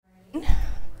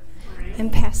I'm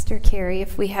Pastor Carrie,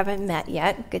 if we haven't met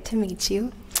yet. Good to meet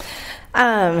you.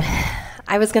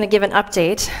 I was going to give an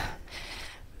update.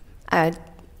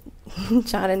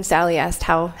 John and Sally asked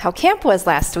how camp was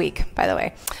last week, by the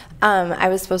way. I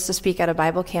was supposed to speak at a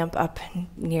Bible camp up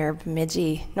near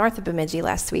Bemidji, north of Bemidji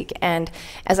last week, and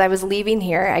as I was leaving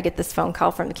here, I get this phone call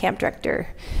from the camp director.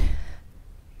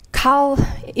 Call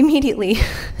immediately.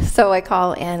 So I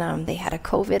call, and they had a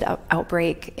COVID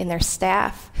outbreak in their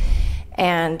staff,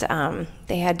 and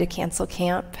they had to cancel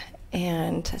camp,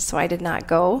 and so I did not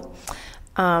go.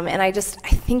 And I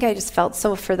think I just felt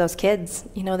so for those kids.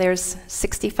 You know, there's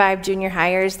 65 junior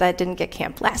hires that didn't get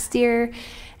camp last year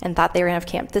and thought they were going to have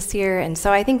camp this year. And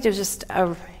so I think there's just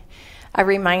a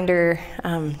reminder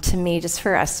to me, just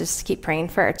for us, just to keep praying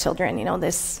for our children. You know,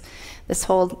 this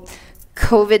whole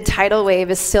COVID tidal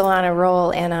wave is still on a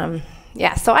roll. And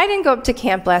so I didn't go up to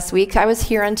camp last week. I was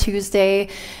here on Tuesday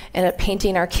and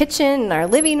painting our kitchen and our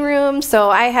living room. So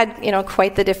I had,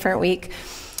 quite the different week.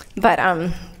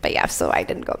 But yeah, so I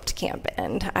didn't go up to camp,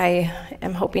 and I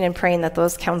am hoping and praying that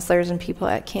those counselors and people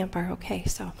at camp are okay.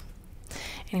 So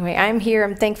anyway, I'm here.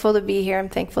 I'm thankful to be here. I'm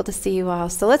thankful to see you all.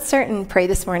 So let's start and pray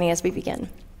this morning as we begin.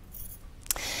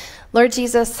 Lord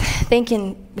Jesus,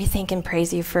 we thank and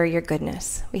praise you for your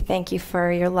goodness. We thank you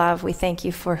for your love. We thank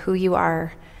you for who you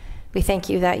are. We thank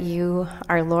you that you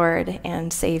are Lord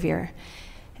and Savior,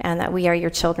 and that we are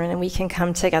your children, and we can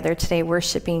come together today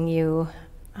worshiping you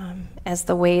as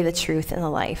the way, the truth, and the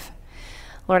life.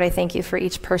 Lord, I thank you for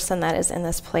each person that is in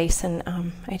this place, and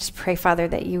I just pray, Father,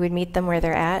 that you would meet them where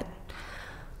they're at.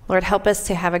 Lord, help us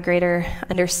to have a greater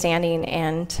understanding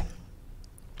and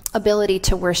ability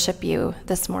to worship you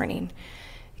this morning.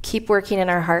 Keep working in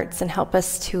our hearts and help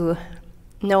us to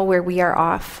know where we are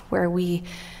off, where we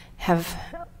have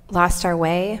lost our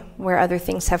way, where other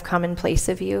things have come in place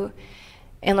of you.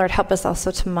 And Lord, help us also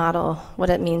to model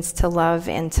what it means to love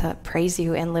and to praise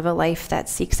you and live a life that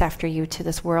seeks after you to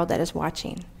this world that is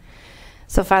watching.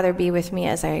 So Father, be with me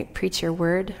as I preach your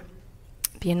word.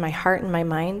 Be in my heart and my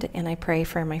mind, and I pray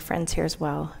for my friends here as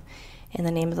well. In the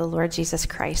name of the Lord Jesus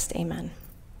Christ, amen.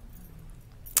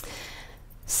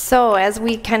 So as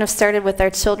we kind of started with our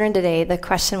children today, the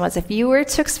question was, if you were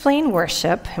to explain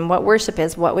worship and what worship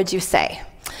is, what would you say?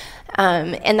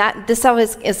 And this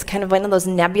always is kind of one of those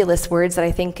nebulous words that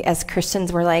I think as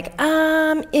Christians we're like,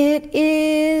 it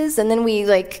is, and then we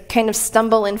like kind of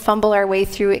stumble and fumble our way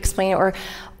through explaining it,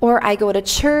 or I go to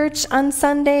church on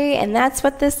Sunday and that's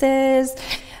what this is.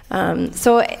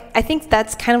 So I think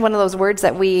that's kind of one of those words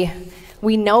that we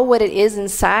know what it is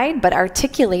inside, but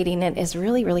articulating it is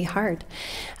really, really hard.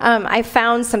 I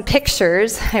found some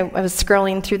pictures. I was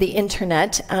scrolling through the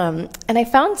internet, and I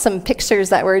found some pictures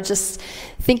that were just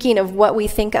thinking of what we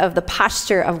think of the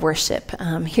posture of worship.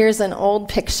 Here's an old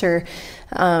picture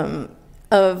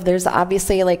there's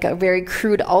obviously like a very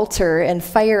crude altar and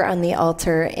fire on the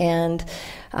altar and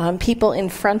people in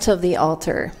front of the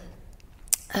altar.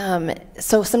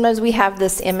 So sometimes we have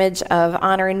this image of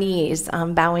on our knees,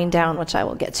 bowing down, which I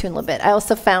will get to in a little bit. I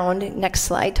also found, next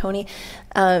slide, Tony,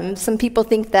 some people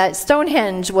think that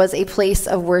Stonehenge was a place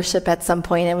of worship at some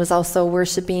point. It was also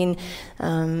worshiping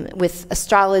with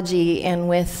astrology and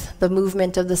with the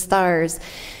movement of the stars.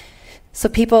 So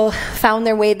people found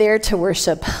their way there to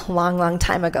worship a long, long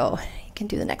time ago. You can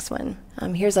do the next one.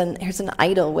 Here's an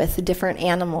idol with different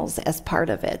animals as part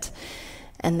of it.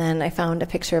 And then I found a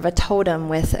picture of a totem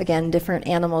with, again, different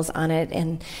animals on it.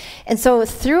 And so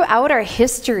throughout our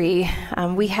history,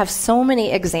 we have so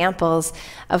many examples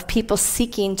of people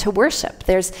seeking to worship.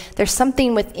 There's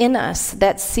something within us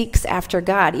that seeks after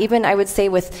God. Even, I would say,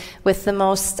 with the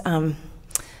most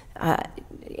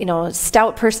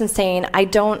stout person saying, I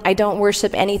don't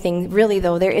worship anything. Really,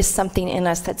 though, there is something in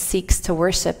us that seeks to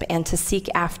worship and to seek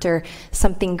after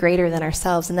something greater than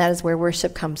ourselves, and that is where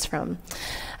worship comes from.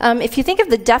 If you think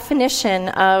of the definition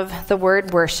of the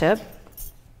word worship,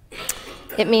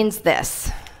 it means this.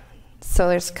 So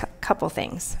there's a couple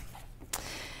things.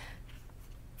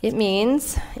 It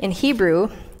means, in Hebrew,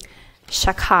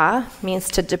 shakah means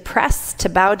to depress, to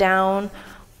bow down,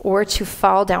 or to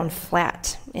fall down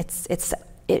flat.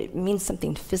 It means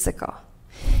something physical.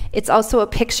 It's also a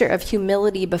picture of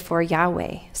humility before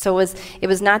Yahweh. So it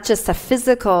was not just a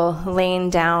physical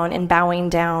laying down and bowing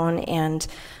down and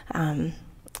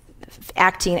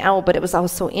acting out, but it was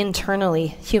also internally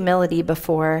humility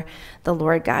before the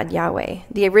Lord God Yahweh.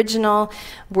 The original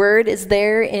word is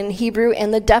there in Hebrew,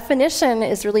 and the definition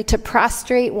is really to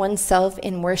prostrate oneself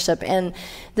in worship. And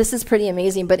this is pretty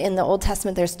amazing, but in the Old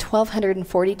Testament, there's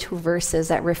 1,242 verses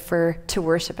that refer to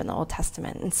worship in the Old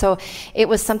Testament. And so it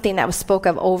was something that was spoke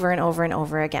of over and over and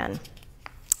over again.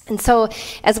 And so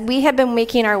as we have been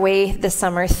making our way this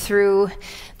summer through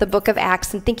the book of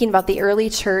Acts and thinking about the early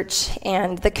church,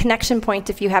 and the connection point,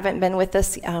 if you haven't been with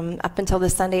us up until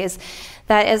this Sunday, is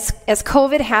that as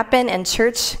COVID happened and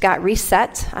church got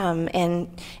reset, and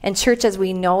church as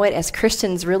we know it as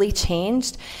Christians really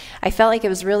changed, I felt like it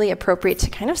was really appropriate to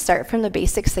kind of start from the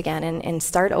basics again and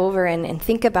start over and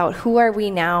think about who are we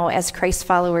now as Christ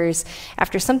followers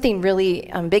after something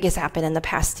really big has happened in the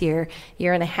past year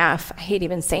and a half. I hate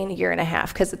even saying a year and a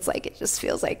half because it's like it just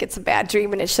feels like it's a bad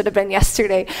dream and it should have been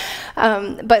yesterday.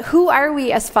 But who are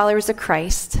we as followers of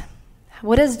Christ?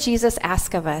 What does Jesus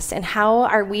ask of us, and how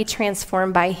are we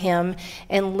transformed by him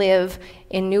and live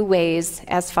in new ways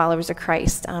as followers of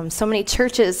Christ? So many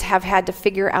churches have had to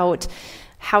figure out,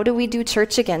 how do we do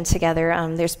church again together?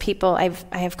 There's people, I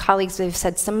have colleagues who have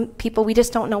said some people, we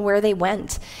just don't know where they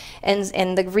went.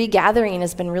 And the regathering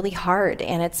has been really hard,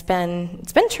 and it's been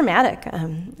traumatic.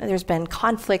 There's been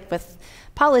conflict with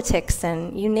politics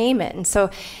and you name it. And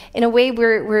so in a way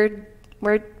we're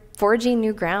forging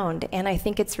new ground, and I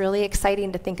think it's really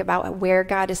exciting to think about where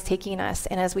God is taking us,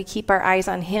 and as we keep our eyes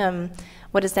on him,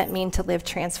 what does that mean to live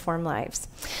transformed lives?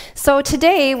 So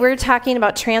today we're talking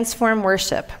about transform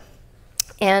worship,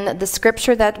 and the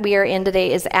scripture that we are in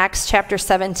today is Acts chapter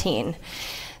 17.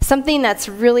 Something that's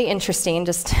really interesting,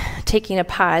 just taking a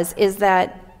pause, is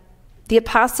that the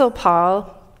Apostle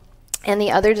Paul and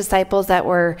the other disciples that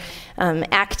were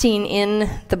acting in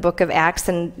the book of Acts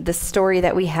and the story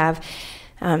that we have,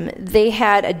 they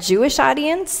had a Jewish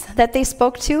audience that they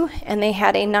spoke to, and they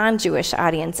had a non-Jewish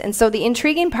audience. And so the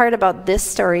intriguing part about this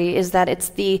story is that it's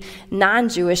the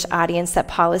non-Jewish audience that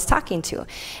Paul is talking to.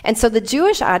 And so the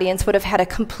Jewish audience would have had a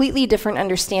completely different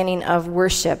understanding of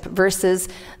worship versus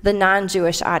the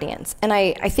non-Jewish audience. And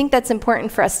I think that's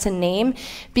important for us to name,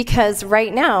 because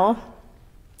right now,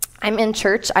 I'm in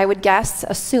church, I would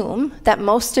assume that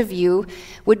most of you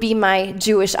would be my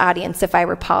Jewish audience if I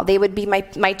were Paul. They would be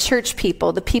my church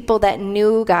people, the people that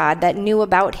knew God, that knew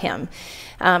about him,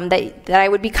 that I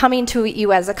would be coming to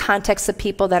you as a context of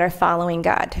people that are following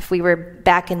God, if we were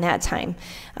back in that time.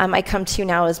 I come to you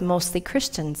now as mostly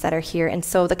Christians that are here, and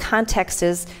so the context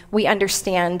is we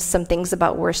understand some things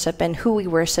about worship and who we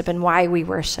worship and why we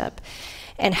worship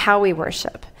and how we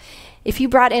worship. If you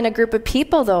brought in a group of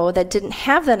people, though, that didn't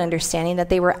have that understanding, that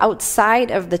they were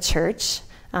outside of the church,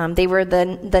 they were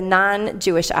the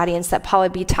non-Jewish audience that Paul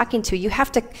would be talking to, you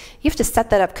have to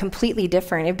set that up completely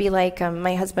different. It'd be like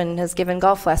my husband has given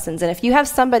golf lessons, and if you have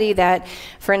somebody that,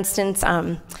 for instance,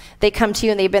 they come to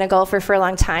you and they've been a golfer for a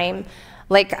long time,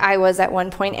 like I was at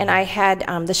one point, and I had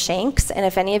the shanks, and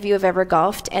if any of you have ever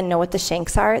golfed and know what the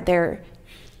shanks are, they're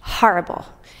horrible.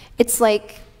 It's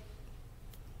like,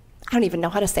 I don't even know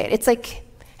how to say it. It's like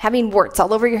having warts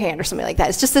all over your hand or something like that.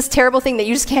 It's just this terrible thing that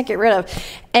you just can't get rid of.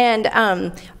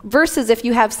 And versus if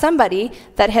you have somebody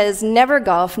that has never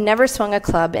golfed, never swung a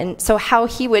club, and so how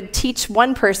he would teach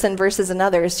one person versus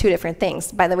another is two different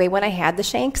things. By the way, when I had the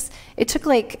shanks, it took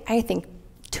I think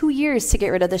 2 years to get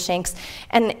rid of the shanks.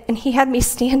 And he had me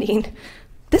standing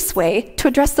this way to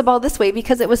address the ball this way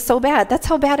because it was so bad. That's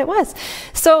how bad it was.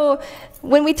 So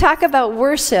when we talk about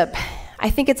worship, I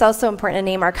think it's also important to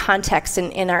name our context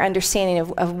and our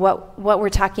understanding of what we're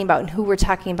talking about and who we're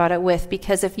talking about it with,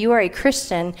 because if you are a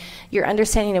Christian, your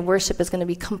understanding of worship is going to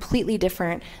be completely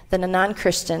different than a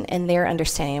non-Christian and their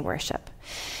understanding of worship.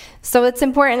 So it's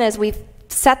important as we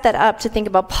set that up to think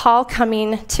about Paul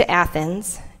coming to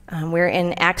Athens. We're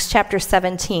in Acts chapter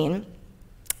 17,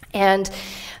 and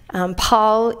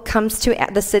Paul comes to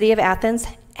the city of Athens.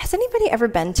 Has anybody ever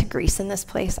been to Greece in this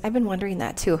place? I've been wondering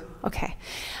that too. Okay.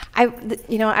 I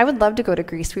would love to go to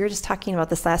Greece. We were just talking about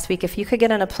this last week. If you could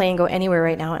get on a plane and go anywhere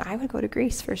right now, I would go to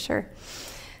Greece for sure.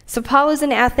 So Paul is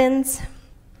in Athens.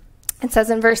 It says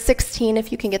in verse 16,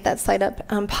 if you can get that slide up,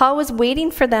 Paul was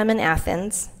waiting for them in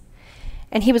Athens,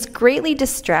 and he was greatly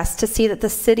distressed to see that the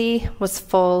city was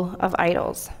full of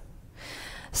idols.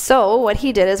 So what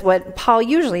he did is what Paul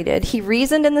usually did. He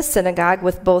reasoned in the synagogue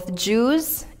with both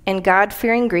Jews and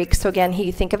God-fearing Greeks. So again,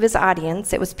 you think of his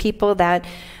audience. It was people that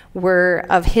were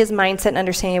of his mindset and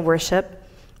understanding of worship,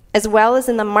 as well as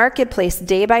in the marketplace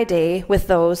day by day with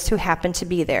those who happened to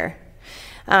be there.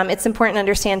 It's important to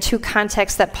understand two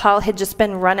contexts that Paul had just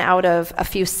been run out of a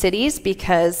few cities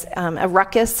because a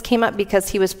ruckus came up because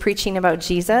he was preaching about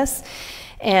Jesus,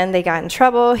 and they got in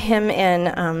trouble, him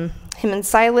and Him and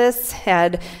Silas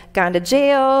had gone to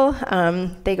jail.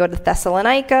 They go to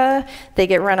Thessalonica. They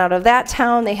get run out of that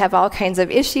town. They have all kinds of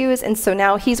issues. And so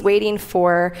now he's waiting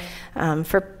for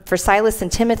Silas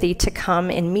and Timothy to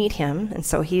come and meet him. And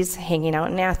so he's hanging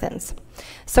out in Athens.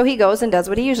 So he goes and does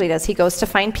what he usually does. He goes to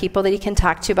find people that he can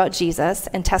talk to about Jesus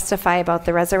and testify about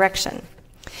the resurrection.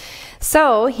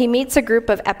 So he meets a group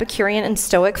of Epicurean and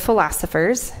Stoic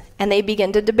philosophers, and they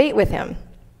begin to debate with him.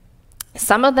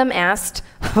 Some of them asked,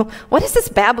 "What is this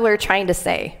babbler trying to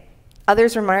say?"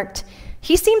 Others remarked,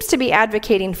 "He seems to be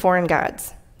advocating foreign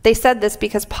gods." They said this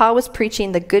because Paul was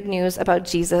preaching the good news about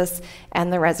Jesus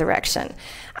and the resurrection.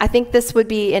 I think this would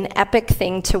be an epic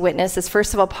thing to witness. Is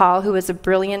first of all, Paul, who was a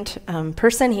brilliant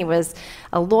person. He was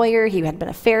a lawyer. He had been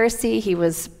a Pharisee. He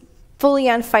was fully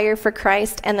on fire for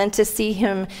Christ. And then to see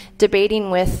him debating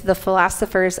with the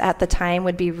philosophers at the time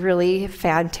would be really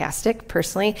fantastic,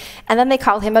 personally. And then they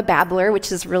call him a babbler,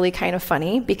 which is really kind of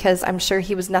funny because I'm sure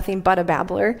he was nothing but a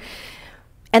babbler.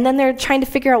 And then they're trying to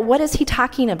figure out what is he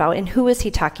talking about and who is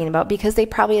he talking about, because they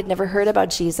probably had never heard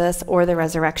about Jesus or the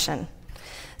resurrection.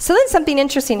 So then something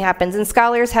interesting happens, and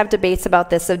scholars have debates about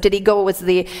this. So did he go, was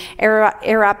the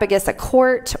Areopagus a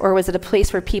court, or was it a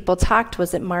place where people talked?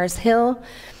 Was it Mars Hill?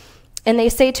 And they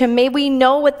say to him, "May we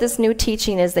know what this new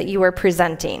teaching is that you are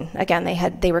presenting." Again,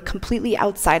 they were completely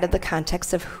outside of the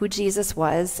context of who Jesus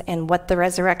was and what the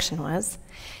resurrection was.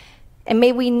 "And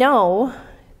may we know,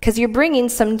 because you're bringing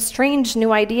some strange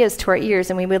new ideas to our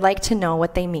ears, and we would like to know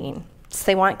what they mean." So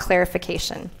they want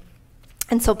clarification.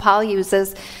 And so Paul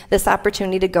uses this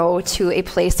opportunity to go to a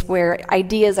place where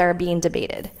ideas are being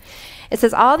debated. It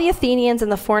says, "All the Athenians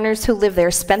and the foreigners who live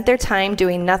there spent their time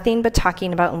doing nothing but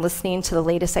talking about and listening to the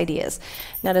latest ideas."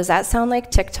 Now, does that sound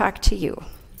like TikTok to you?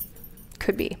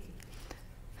 Could be.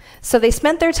 So they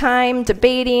spent their time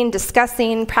debating,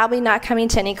 discussing, probably not coming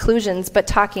to any conclusions, but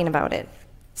talking about it.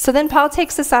 So then Paul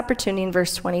takes this opportunity in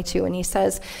verse 22, and he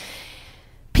says,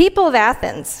 "People of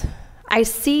Athens, I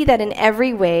see that in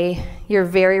every way you're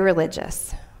very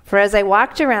religious. For as I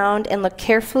walked around and looked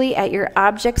carefully at your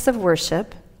objects of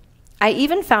worship, I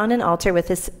even found an altar with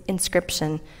this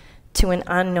inscription, 'To an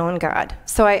unknown God.'"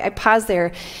 So I paused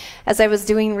there. As I was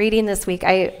reading this week,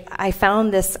 I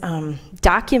found this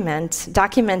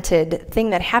documented thing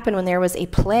that happened when there was a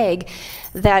plague,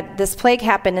 that this plague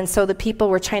happened, and so the people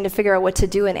were trying to figure out what to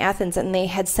do in Athens, and they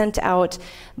had sent out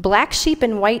black sheep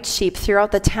and white sheep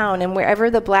throughout the town, and wherever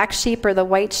the black sheep or the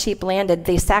white sheep landed,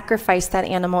 they sacrificed that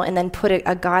animal and then put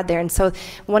a god there. And so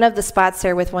one of the spots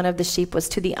there with one of the sheep was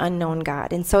to the unknown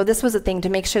God. And so this was a thing to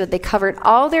make sure that they covered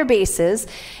all their bases,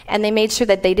 and they made sure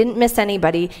that they didn't miss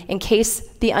anybody in case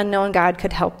the unknown God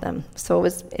could help them. So it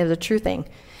was a true thing.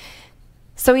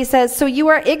 So he says, "So you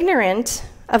are ignorant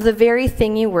of the very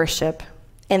thing you worship,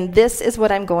 and this is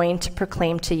what I'm going to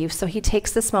proclaim to you." So he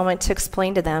takes this moment to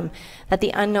explain to them that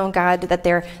the unknown God that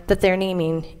they're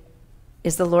naming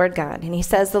is the Lord God. And he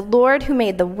says, "The Lord who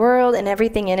made the world and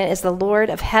everything in it is the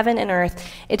Lord of heaven and earth.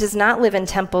 It does not live in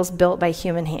temples built by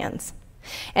human hands.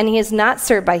 And he is not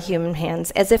served by human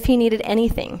hands as if he needed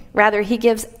anything. Rather, he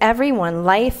gives everyone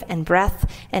life and breath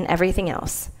and everything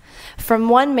else. From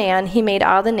one man he made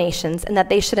all the nations, and that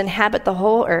they should inhabit the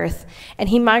whole earth, and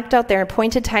he marked out their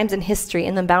appointed times in history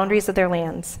and the boundaries of their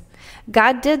lands.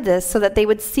 God did this so that they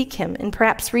would seek him and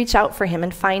perhaps reach out for him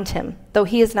and find him, though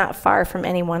he is not far from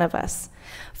any one of us.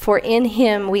 For in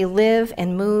him we live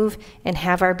and move and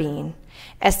have our being.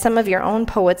 As some of your own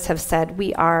poets have said,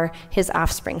 we are his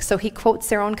offspring." So he quotes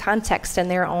their own context and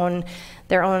their own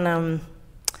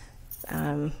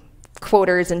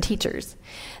quoters and teachers.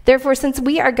 "Therefore, since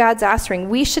we are God's offspring,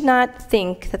 we should not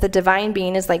think that the divine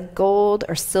being is like gold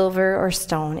or silver or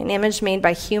stone, an image made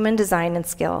by human design and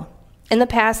skill. In the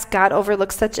past, God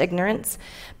overlooked such ignorance,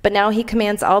 but now he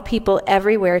commands all people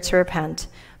everywhere to repent.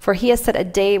 For he has set a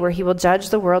day where he will judge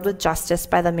the world with justice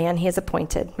by the man he has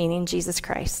appointed," meaning Jesus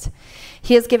Christ.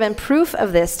 "He has given proof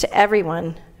of this to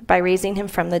everyone by raising him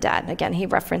from the dead." Again, he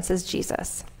references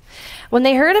Jesus. When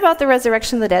they heard about the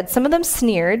resurrection of the dead, some of them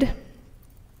sneered,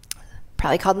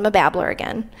 probably called him a babbler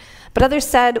again. But others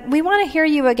said, "We want to hear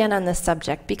you again on this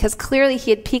subject," because clearly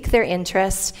he had piqued their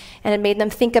interest and had made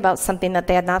them think about something that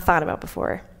they had not thought about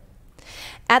before.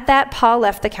 At that, Paul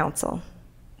left the council.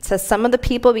 It says, "Some of the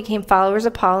people became followers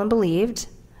of Paul and believed.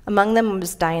 Among them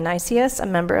was Dionysius, a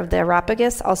member of the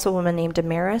Areopagus, also a woman named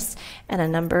Damaris, and a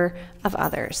number of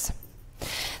others."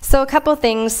 So a couple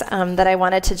things that I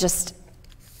wanted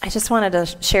to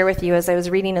share with you as I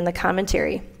was reading in the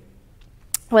commentary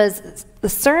was the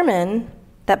sermon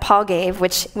that Paul gave,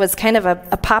 which was kind of a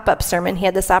pop-up sermon. He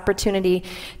had this opportunity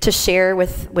to share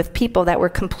with people that were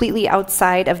completely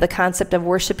outside of the concept of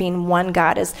worshiping one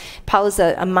God. As Paul is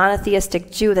a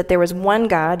monotheistic Jew, that there was one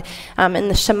God. In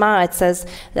the Shema, it says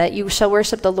that you shall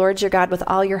worship the Lord your God with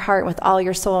all your heart, with all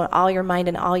your soul, and all your mind,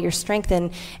 and all your strength.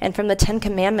 And from the Ten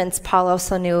Commandments, Paul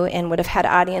also knew and would have had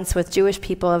audience with Jewish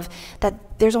people of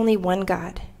that there's only one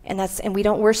God. And we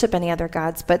don't worship any other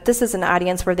gods, but this is an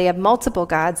audience where they have multiple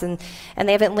gods, and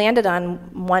they haven't landed on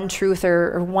one truth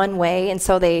or one way, and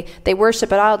so they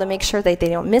worship it all to make sure that they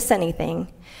don't miss anything.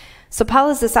 So Paul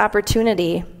has this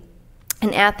opportunity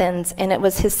in Athens, and it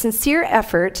was his sincere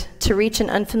effort to reach an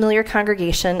unfamiliar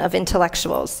congregation of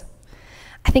intellectuals.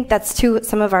 I think that's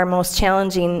some of our most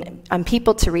challenging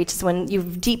people to reach, is when you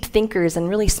have deep thinkers and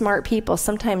really smart people.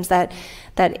 Sometimes that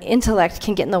intellect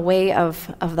can get in the way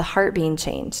of the heart being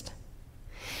changed.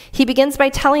 He begins by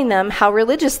telling them how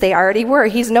religious they already were.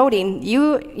 He's noting,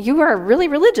 you are really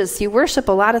religious. You worship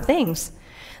a lot of things.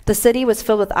 The city was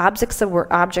filled with objects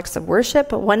of worship,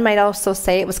 but one might also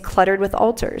say it was cluttered with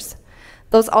altars.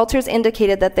 Those altars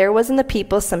indicated that there was in the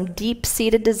people some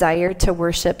deep-seated desire to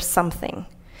worship something.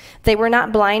 They were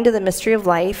not blind to the mystery of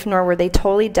life, nor were they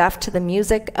totally deaf to the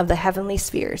music of the heavenly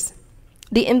spheres.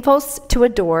 The impulse to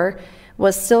adore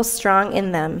was still strong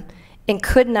in them and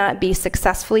could not be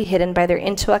successfully hidden by their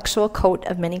intellectual coat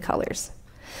of many colors.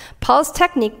 Paul's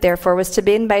technique, therefore, was to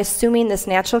begin by assuming this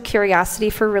natural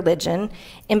curiosity for religion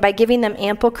and by giving them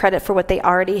ample credit for what they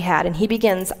already had. And he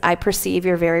begins, I perceive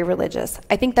you're very religious.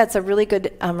 I think that's a really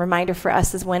good reminder for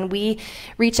us, is when we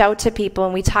reach out to people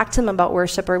and we talk to them about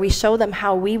worship, or we show them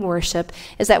how we worship,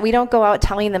 is that we don't go out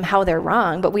telling them how they're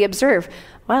wrong, but we observe,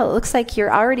 well, it looks like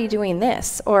you're already doing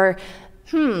this. Or,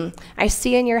 I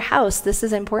see in your house this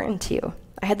is important to you.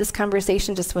 I had this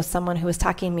conversation just with someone who was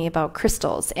talking to me about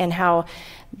crystals, and how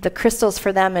the crystals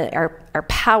for them are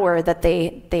power that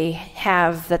they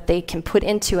have, that they can put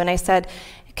into. And I said,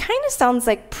 it kind of sounds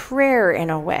like prayer in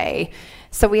a way.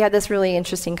 So we had this really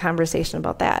interesting conversation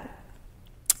about that.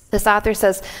 This author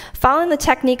says, following the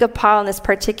technique of Paul on this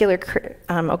particular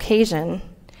occasion,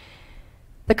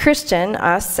 the Christian,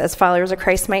 us as followers of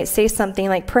Christ, might say something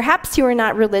like, perhaps you are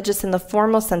not religious in the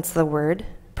formal sense of the word.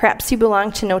 Perhaps you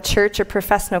belong to no church or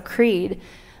profess no creed,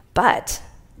 but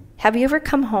have you ever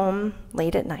come home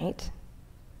late at night?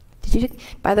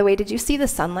 By the way, did you see the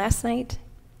sun last night?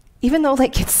 Even though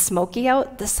it's smoky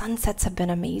out, the sunsets have been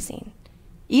amazing.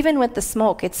 Even with the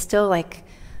smoke, it's still like,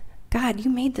 God,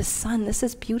 you made the sun. This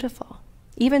is beautiful.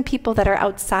 Even people that are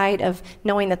outside of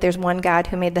knowing that there's one God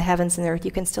who made the heavens and the earth,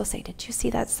 you can still say, did you see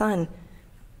that sun?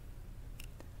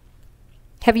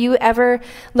 Have you ever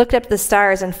looked up at the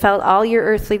stars and felt all your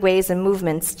earthly ways and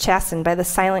movements chastened by the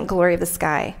silent glory of the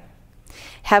sky?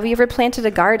 Have you ever planted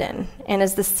a garden, and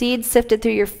as the seed sifted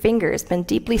through your fingers, been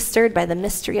deeply stirred by the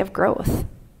mystery of growth?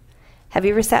 Have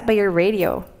you ever sat by your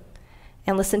radio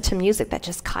and listened to music that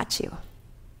just caught you?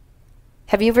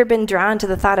 Have you ever been drawn to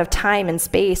the thought of time and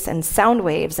space and sound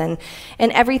waves and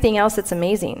everything else that's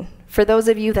amazing? For those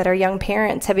of you that are young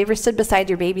parents, have you ever stood beside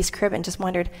your baby's crib and just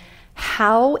wondered,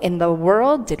 how in the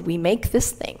world did we make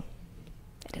this thing?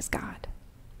 It is God.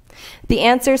 The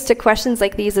answers to questions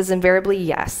like these is invariably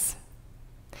yes.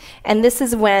 And this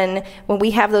is when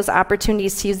we have those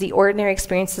opportunities to use the ordinary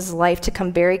experiences of life to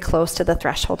come very close to the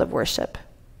threshold of worship,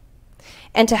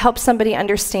 and to help somebody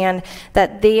understand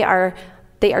that they are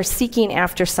seeking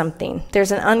after something.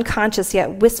 There's an unconscious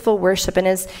yet wistful worship, and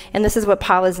this is what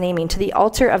Paul is naming, to the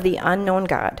altar of the unknown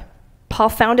God. Paul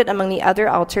found it among the other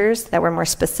altars that were more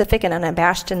specific and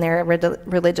unabashed in their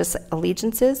religious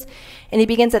allegiances, and he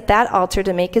begins at that altar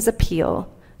to make his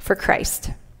appeal for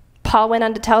Christ. Paul went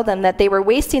on to tell them that they were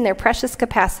wasting their precious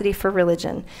capacity for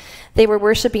religion. They were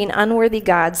worshiping unworthy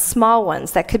gods, small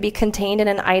ones that could be contained in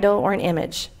an idol or an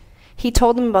image. He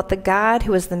told them about the God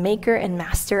who is the maker and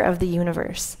master of the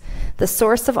universe, the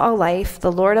source of all life,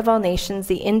 the Lord of all nations,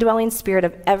 the indwelling spirit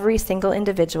of every single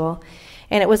individual.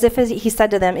 And it was as if he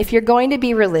said to them, if you're going to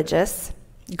be religious,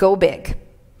 go big.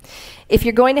 If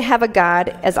you're going to have a God,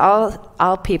 as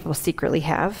all people secretly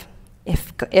have,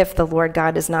 if the Lord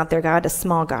God is not their God, a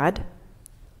small God,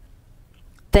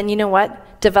 then you know what?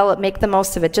 Make the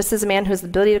most of it. Just as a man who has the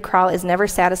ability to crawl is never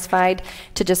satisfied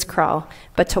to just crawl,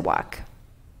 but to walk.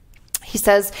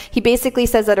 He basically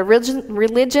says that a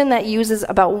religion that uses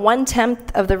about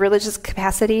 1/10 of the religious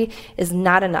capacity is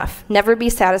not enough. Never be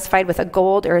satisfied with a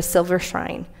gold or a silver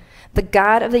shrine. The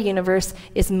God of the universe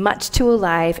is much too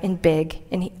alive and big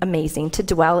and amazing to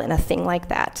dwell in a thing like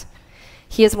that.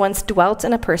 He has once dwelt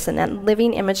in a person. That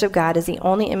living image of God is the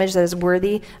only image that is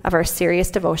worthy of our serious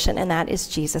devotion, and that is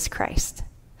Jesus Christ.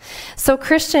 So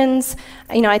Christians,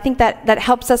 I think that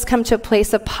helps us come to a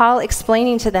place of Paul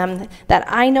explaining to them that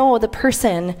I know the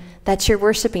person that you're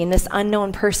worshiping, this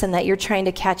unknown person that you're trying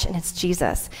to catch, and it's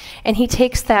Jesus. And he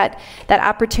takes that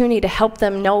opportunity to help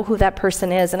them know who that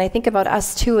person is. And I think about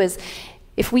us too, is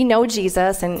if we know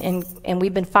Jesus and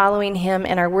we've been following him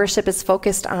and our worship is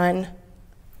focused on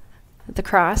the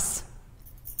cross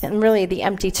and really the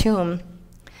empty tomb,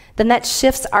 then that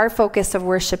shifts our focus of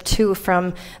worship too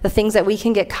from the things that we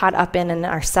can get caught up in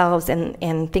ourselves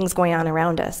and things going on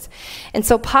around us. And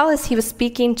so Paul, as he was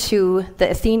speaking to the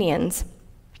Athenians,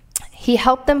 he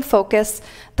helped them focus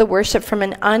the worship from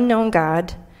an unknown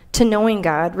God to knowing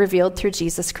God revealed through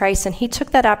Jesus Christ. And he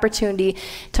took that opportunity,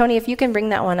 Tony, if you can bring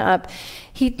that one up,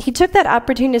 he took that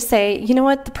opportunity to say, you know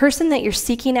what, the person that you're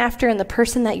seeking after and the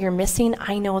person that you're missing,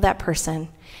 I know that person.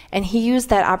 And he used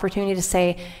that opportunity to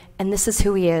say, and this is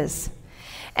who he is.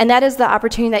 And that is the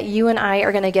opportunity that you and I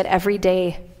are going to get every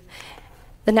day.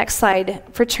 The next slide.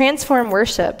 For transform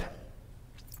worship,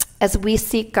 as we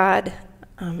seek God,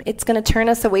 it's going to turn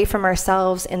us away from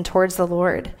ourselves and towards the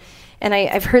Lord. And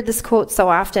I've heard this quote so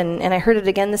often, and I heard it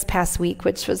again this past week,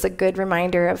 which was a good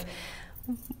reminder of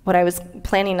what I was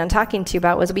planning on talking to you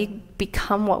about, was we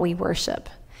become what we worship.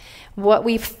 What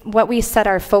we set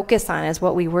our focus on is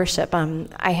what we worship.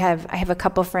 I have a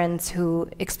couple friends who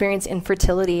experience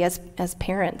infertility as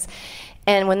parents,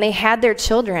 and when they had their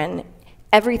children,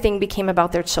 everything became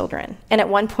about their children. And at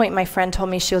one point, my friend told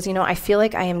me, she goes, I feel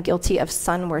like I am guilty of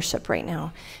son worship right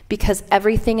now because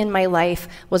everything in my life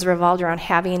was revolved around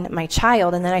having my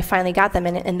child, and then I finally got them,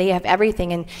 and they have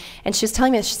everything. And she was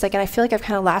telling me this, she's like, and I feel like I've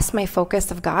kind of lost my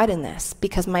focus of God in this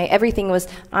because my everything was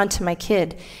onto my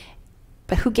kid.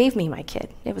 But who gave me my kid?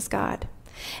 It was God.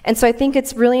 And so I think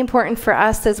it's really important for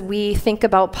us as we think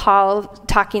about Paul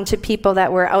talking to people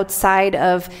that were outside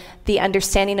of the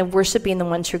understanding of worshiping the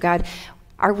one true God.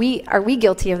 Are we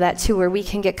guilty of that too, where we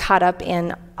can get caught up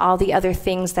in all the other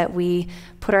things that we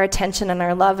put our attention and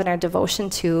our love and our devotion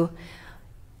to?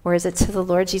 Or is it to the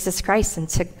Lord Jesus Christ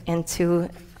into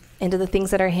the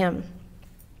things that are him?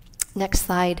 Next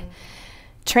slide.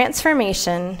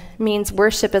 Transformation means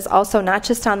worship is also not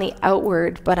just on the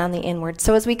outward, but on the inward.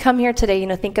 So as we come here today,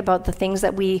 think about the things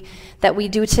that we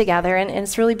do together, and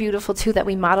it's really beautiful too that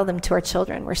we model them to our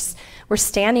children. We're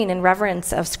standing in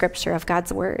reverence of Scripture, of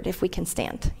God's Word, if we can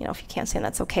stand. If you can't stand,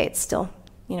 that's okay. It's still,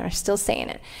 we're still saying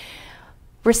it.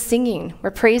 We're singing,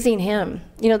 we're praising him.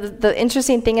 The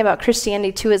interesting thing about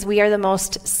Christianity too is we are the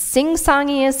most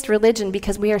sing-songiest religion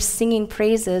because we are singing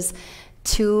praises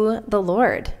to the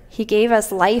Lord. He gave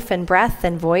us life and breath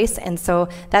and voice, and so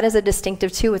that is a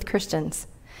distinctive too with Christians.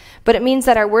 But it means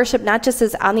that our worship not just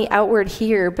is on the outward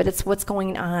here, but it's what's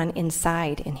going on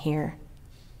inside in here.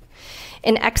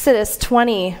 In Exodus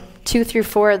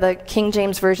 20:2-4, the King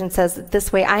James Version says it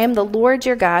this way, I am the Lord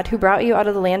your God who brought you out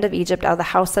of the land of Egypt, out of the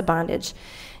house of bondage.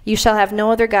 You shall have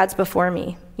no other gods before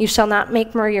me. You shall not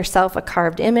make for yourself a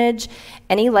carved image,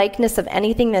 any likeness of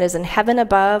anything that is in heaven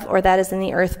above, or that is in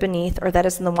the earth beneath, or that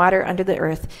is in the water under the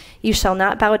earth. You shall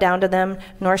not bow down to them,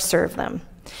 nor serve them.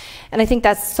 And I think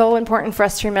that's so important for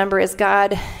us to remember is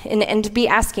God, and to be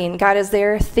asking, God, is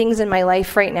there things in my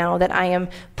life right now that I am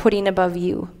putting above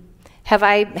you? Have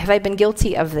I been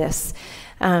guilty of this?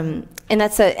 And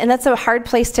that's a hard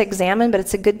place to examine, but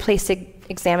it's a good place to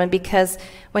examine because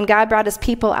when God brought his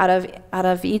people out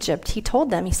of Egypt, he told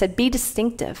them, he said, be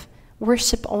distinctive.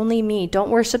 Worship only me. Don't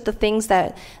worship the things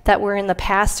that were in the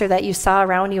past or that you saw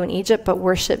around you in Egypt, but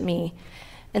worship me.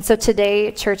 And so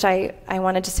today, church, I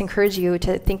want to just encourage you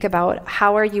to think about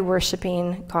how are you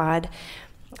worshiping God?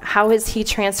 How is he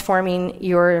transforming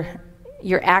your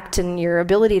act and your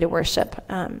ability to worship?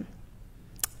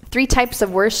 3 types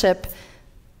of worship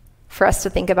for us to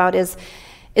think about is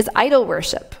idol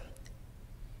worship.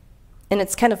 And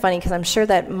it's kind of funny because I'm sure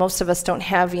that most of us don't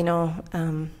have,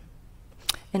 an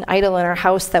idol in our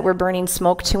house that we're burning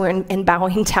smoke to and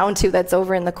bowing down to that's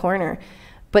over in the corner.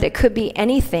 But it could be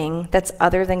anything that's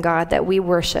other than God that we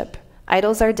worship.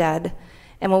 Idols are dead.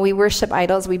 And when we worship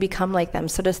idols, we become like them.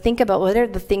 So to think about what are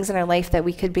the things in our life that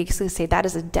we could basically say, that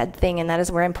is a dead thing, and that is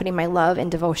where I'm putting my love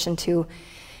and devotion to,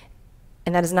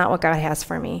 and that is not what God has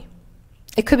for me.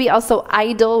 It could be also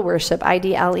idol worship,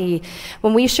 I-D-L-E.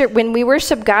 When we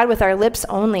worship God with our lips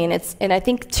only, and I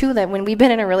think too that when we've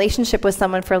been in a relationship with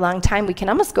someone for a long time, we can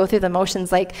almost go through the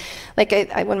motions like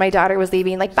when my daughter was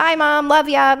leaving, like, bye mom, love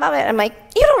ya, love it. I'm like,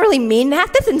 you don't really mean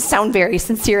that. That didn't sound very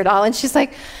sincere at all. And she's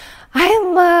like,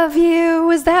 I love you.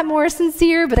 Was that more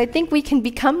sincere? But I think we can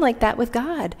become like that with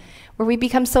God, where we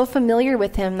become so familiar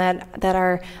with him that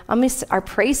our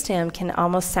praise to him can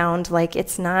almost sound like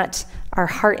it's not our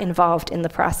heart involved in the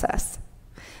process.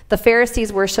 The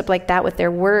Pharisees worshiped like that with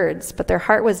their words, but their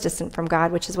heart was distant from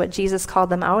God, which is what Jesus called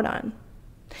them out on.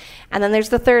 And then there's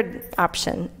the third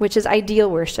option, which is ideal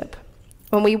worship.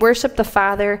 When we worship the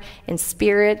Father in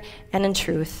spirit and in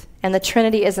truth, and the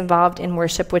Trinity is involved in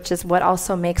worship, which is what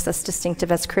also makes us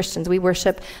distinctive as Christians. We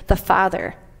worship the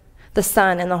Father, the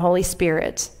Son, and the Holy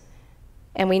Spirit.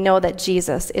 And we know that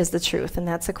Jesus is the truth. And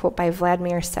that's a quote by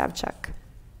Vladimir Savchuk.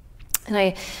 And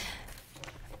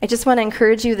I just want to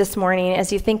encourage you this morning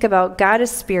as you think about God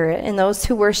is spirit, and those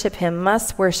who worship him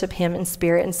must worship him in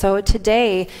spirit. And so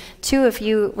today, too,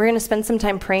 we're going to spend some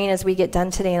time praying as we get done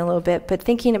today in a little bit, but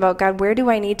thinking about, God, where do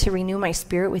I need to renew my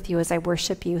spirit with you as I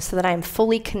worship you so that I am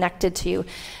fully connected to you,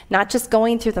 not just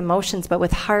going through the motions, but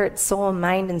with heart, soul,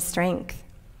 mind, and strength.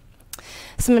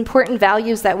 Some important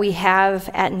values that we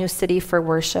have at New City for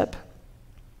worship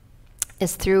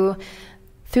is through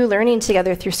learning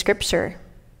together through Scripture.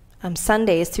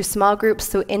 Sundays, through small groups,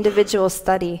 through individual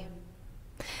study.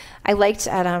 I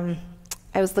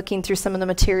was looking through some of the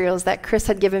materials that Chris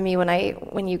had given me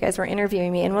when you guys were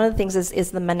interviewing me, and one of the things is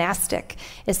the monastic,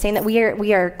 is saying that we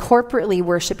are corporately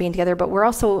worshiping together, but we're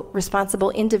also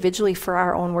responsible individually for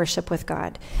our own worship with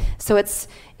God. So it's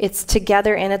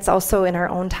together, and it's also in our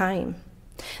own time.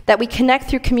 That we connect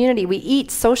through community. We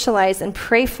eat, socialize, and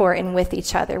pray for and with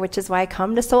each other, which is why I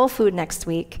come to Soul Food next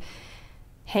week.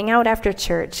 Hang out after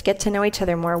church, get to know each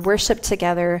other more, worship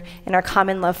together in our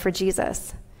common love for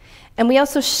Jesus. And we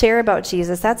also share about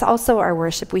Jesus. That's also our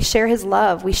worship. We share his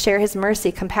love. We share his mercy,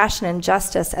 compassion, and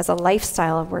justice as a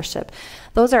lifestyle of worship.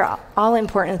 Those are all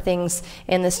important things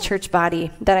in this church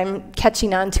body that I'm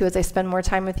catching on to as I spend more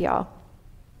time with y'all.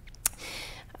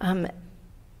 I'm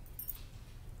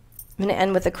going to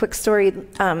end with a quick story.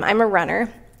 I'm a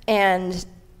runner, and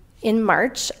in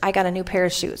March, I got a new pair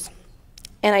of shoes.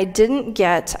 And I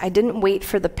didn't wait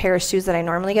for the pair of shoes that I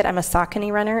normally get. I'm a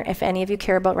Saucony runner. If any of you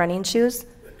care about running shoes,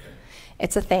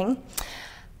 it's a thing.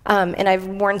 And I've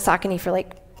worn Saucony for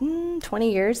like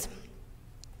 20 years.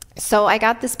 So I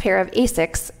got this pair of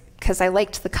Asics because I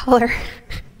liked the color.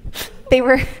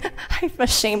 I'm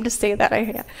ashamed to say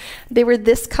that. They were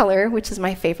this color, which is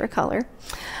my favorite color.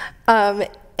 And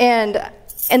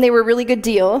they were a really good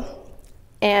deal.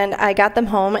 And I got them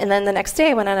home, and then the next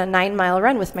day I went on a 9-mile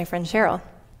run with my friend Cheryl.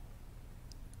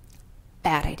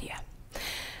 Bad idea.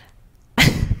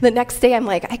 The next day I'm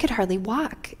like, I could hardly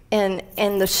walk. And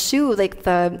the shoe, like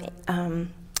the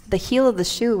heel of the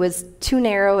shoe was too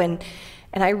narrow, and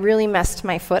I really messed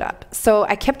my foot up. So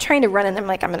I kept trying to run, and I'm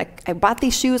like, I bought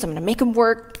these shoes, I'm gonna make them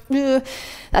work.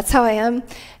 That's how I am.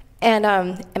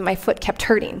 And my foot kept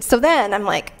hurting. So then I'm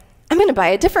like, I'm going to buy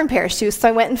a different pair of shoes. So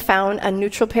I went and found a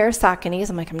neutral pair of Sauconys.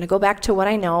 I'm like, I'm going to go back to what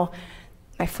I know.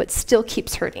 My foot still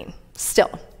keeps hurting. Still.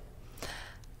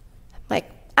 Like,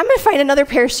 I'm going to find another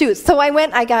pair of shoes. So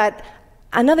I got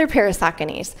another pair of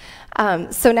Sauconys.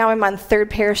 So now I'm on third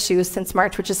pair of shoes since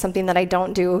March, which is something that I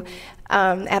don't do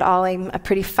at all. I'm a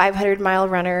pretty 500-mile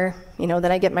runner, then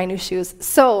I get my new shoes.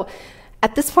 So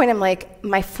at this point, I'm like,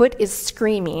 my foot is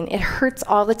screaming. It hurts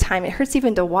all the time. It hurts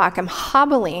even to walk. I'm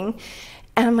hobbling.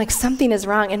 And I'm like, something is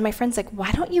wrong. And my friend's like,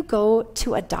 why don't you go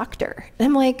to a doctor? And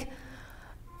I'm like,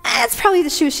 it's probably the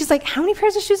shoes. She's like, how many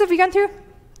pairs of shoes have you gone through?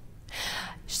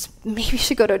 Maybe you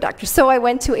should go to a doctor. So I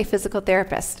went to a physical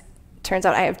therapist. Turns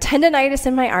out I have tendonitis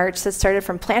in my arch that started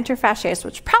from plantar fasciitis,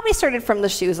 which probably started from the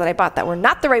shoes that I bought that were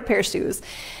not the right pair of shoes.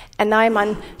 And now I'm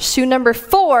on shoe number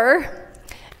 4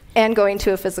 and going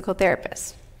to a physical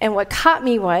therapist. And what caught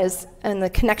me was, and the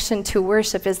connection to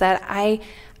worship, is that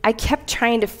I kept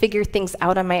trying to figure things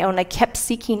out on my own. I kept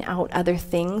seeking out other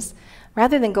things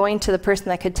rather than going to the person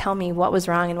that could tell me what was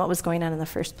wrong and what was going on in the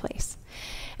first place.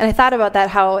 And I thought about that,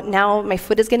 how now my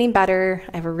foot is getting better.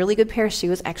 I have a really good pair of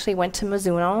shoes. I actually went to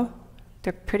Mizuno.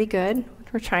 They're pretty good.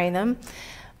 We're trying them.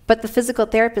 But the physical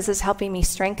therapist is helping me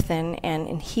strengthen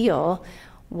and heal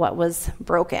what was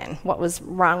broken, what was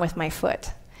wrong with my foot.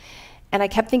 And I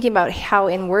kept thinking about how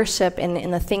in worship and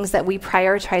in the things that we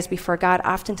prioritize before God,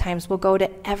 oftentimes we'll go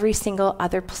to every single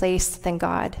other place than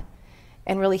God.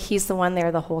 And really, he's the one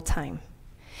there the whole time.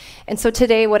 And so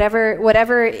today,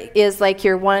 whatever is like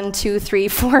your 1, 2, 3,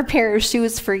 4 pair of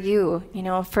shoes for you,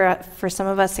 for some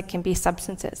of us, it can be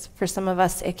substances. For some of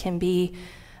us, it can be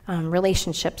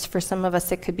relationships. For some of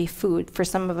us, it could be food. For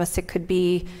some of us, it could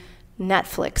be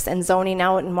Netflix and zoning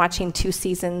out and watching 2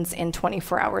 seasons in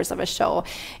 24 hours of a show.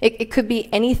 It could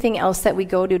be anything else that we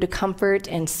go to comfort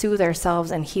and soothe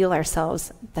ourselves and heal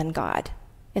ourselves than God.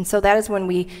 And so that is when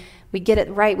we get it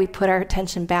right. We put our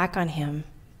attention back on him,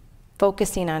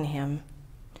 focusing on him,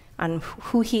 on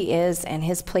who he is and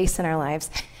his place in our lives.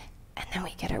 And then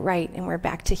we get it right and we're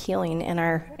back to healing and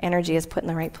our energy is put in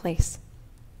the right place.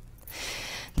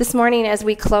 This morning, as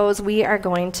we close, we are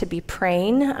going to be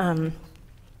praying we're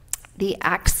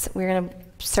going to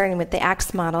starting with the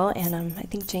Acts model, and I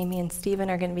think Jamie and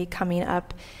Stephen are going to be coming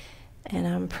up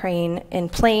and praying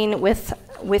and playing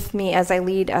with me as I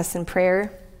lead us in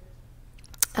prayer.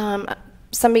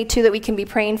 Somebody, too, that we can be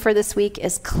praying for this week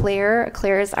is Claire.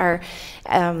 Claire is our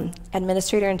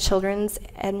administrator and children's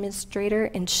administrator,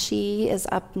 and she is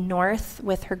up north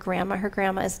with her grandma. Her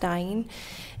grandma is dying,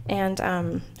 and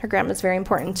her grandma is very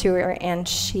important to her, and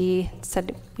she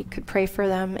said we could pray for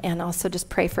them and also just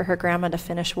pray for her grandma to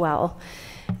finish well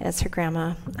as her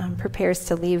grandma prepares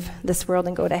to leave this world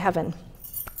and go to heaven.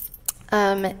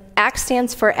 ACT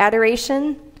stands for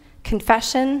adoration,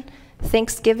 confession,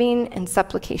 thanksgiving, and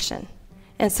supplication.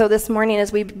 And so this morning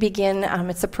as we begin,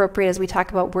 it's appropriate as we talk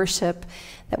about worship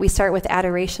that we start with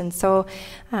adoration. So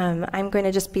I'm going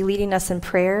to just be leading us in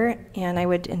prayer, and I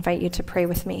would invite you to pray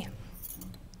with me.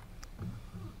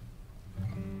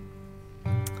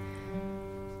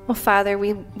 Well, Father,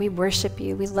 we worship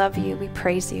you, we love you, we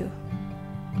praise you.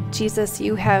 Jesus,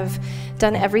 you have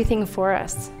done everything for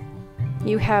us.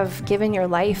 You have given your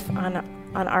life on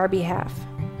our behalf.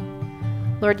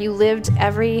 Lord, you lived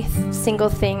every single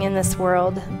thing in this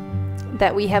world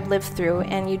that we have lived through,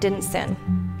 and you didn't sin.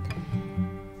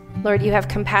 Lord, you have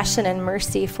compassion and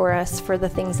mercy for us for the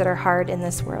things that are hard in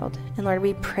this world. And Lord,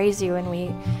 we praise you and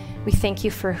we thank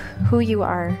you for who you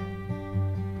are.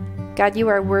 God, you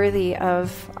are worthy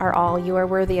of our all. You are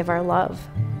worthy of our love.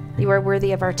 You are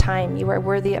worthy of our time. You are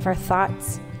worthy of our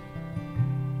thoughts.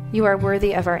 You are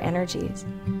worthy of our energies.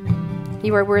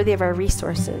 You are worthy of our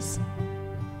resources.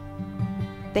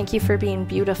 Thank you for being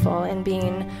beautiful and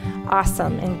being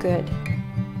awesome and good.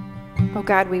 Oh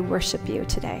God, we worship you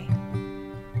today.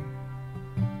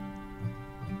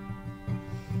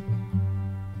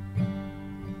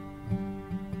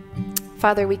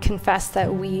 Father, we confess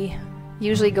that we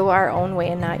usually go our own way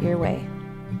and not your way.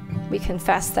 We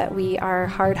confess that we are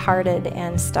hard-hearted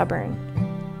and stubborn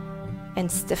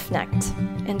and stiff-necked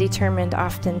and determined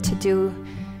often to do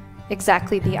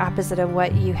exactly the opposite of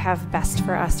what you have best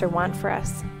for us or want for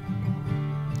us.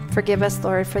 Forgive us,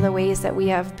 Lord, for the ways that we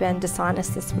have been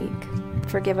dishonest this week.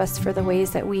 Forgive us for the ways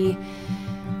that we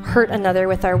hurt another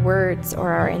with our words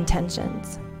or our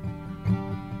intentions.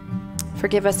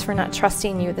 Forgive us for not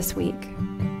trusting you this week.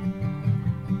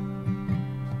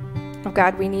 Oh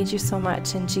God, we need you so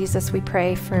much. And Jesus, we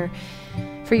pray for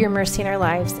your mercy in our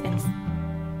lives.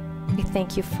 And we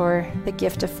thank you for the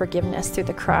gift of forgiveness through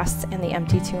the cross and the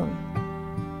empty tomb.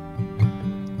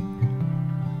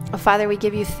 Oh Father, we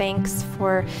give you thanks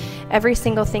for every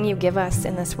single thing you give us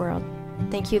in this world.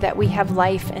 Thank you that we have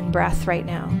life and breath right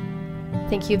now.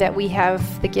 Thank you that we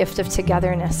have the gift of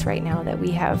togetherness right now, that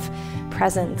we have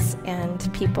presence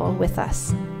and people with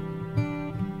us.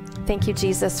 Thank you,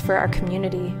 Jesus, for our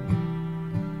community.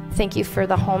 Thank you for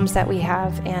the homes that we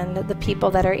have and the people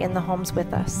that are in the homes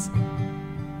with us.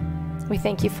 We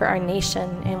thank you for our nation,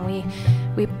 and we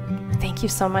thank you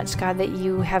so much, God, that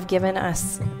you have given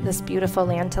us this beautiful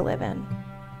land to live in.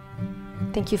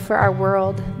 Thank you for our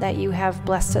world that you have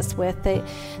blessed us with,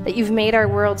 that you've made our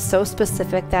world so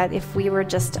specific that if we were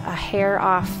just a hair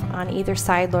off on either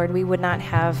side, Lord, we would not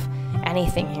have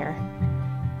anything here.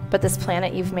 But this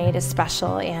planet you've made is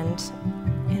special, and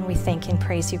we thank and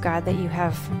praise you, God, that you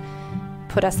have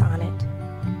put us on it.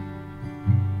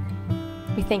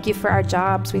 We thank you for our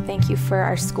jobs. We thank you for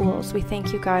our schools. We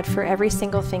thank you, God, for every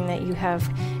single thing that you have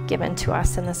given to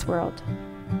us in this world.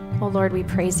 Oh, Lord, we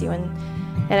praise you and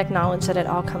acknowledge that it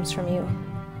all comes from you.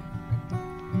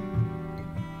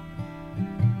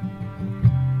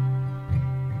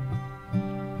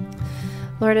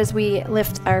 Lord, as we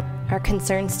lift our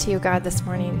concerns to you, God, this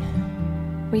morning,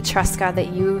 we trust, God,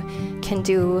 that you can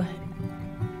do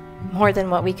more than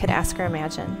what we could ask or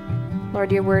imagine. Lord,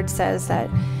 your word says that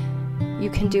you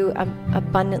can do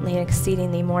abundantly and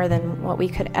exceedingly more than what we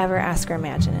could ever ask or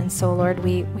imagine. And so, Lord,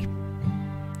 we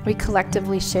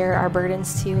collectively share our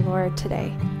burdens to you, Lord,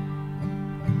 today.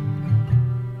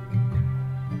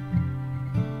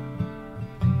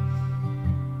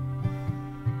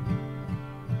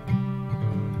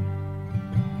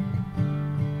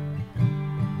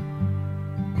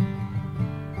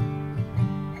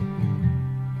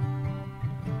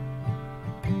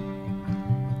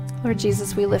 Lord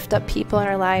Jesus, we lift up people in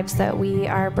our lives that we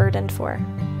are burdened for.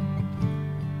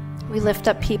 We lift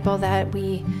up people that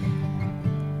we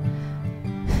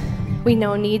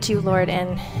know need you, Lord,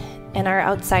 and are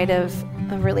outside of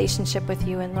a relationship with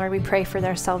you. And Lord, we pray for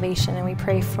their salvation, and we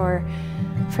pray for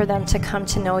them to come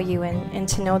to know you and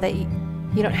to know that you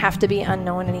don't have to be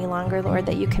unknown any longer, Lord,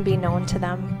 that you can be known to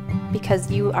them because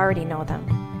you already know them.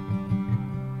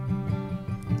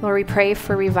 Lord, we pray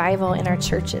for revival in our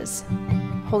churches.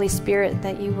 Holy Spirit,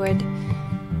 that you would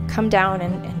come down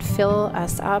and fill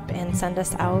us up and send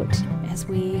us out as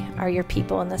we are your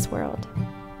people in this world.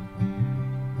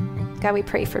 God, we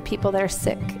pray for people that are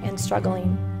sick and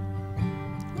struggling.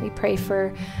 We pray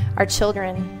for our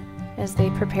children as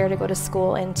they prepare to go to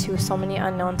school into so many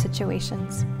unknown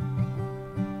situations.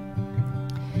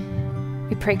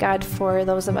 We pray, God, for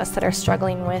those of us that are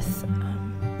struggling with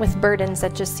burdens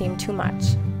that just seem too much.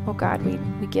 Oh God,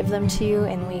 we give them to you,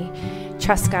 and we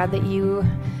trust, God, that you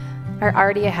are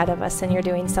already ahead of us and you're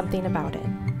doing something about it.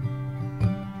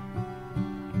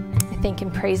 I thank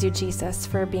and praise you, Jesus,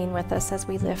 for being with us as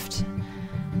we lift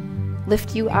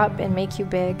you up and make you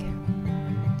big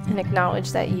and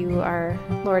acknowledge that you are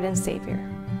Lord and Savior.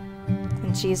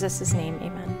 In Jesus' name,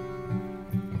 amen.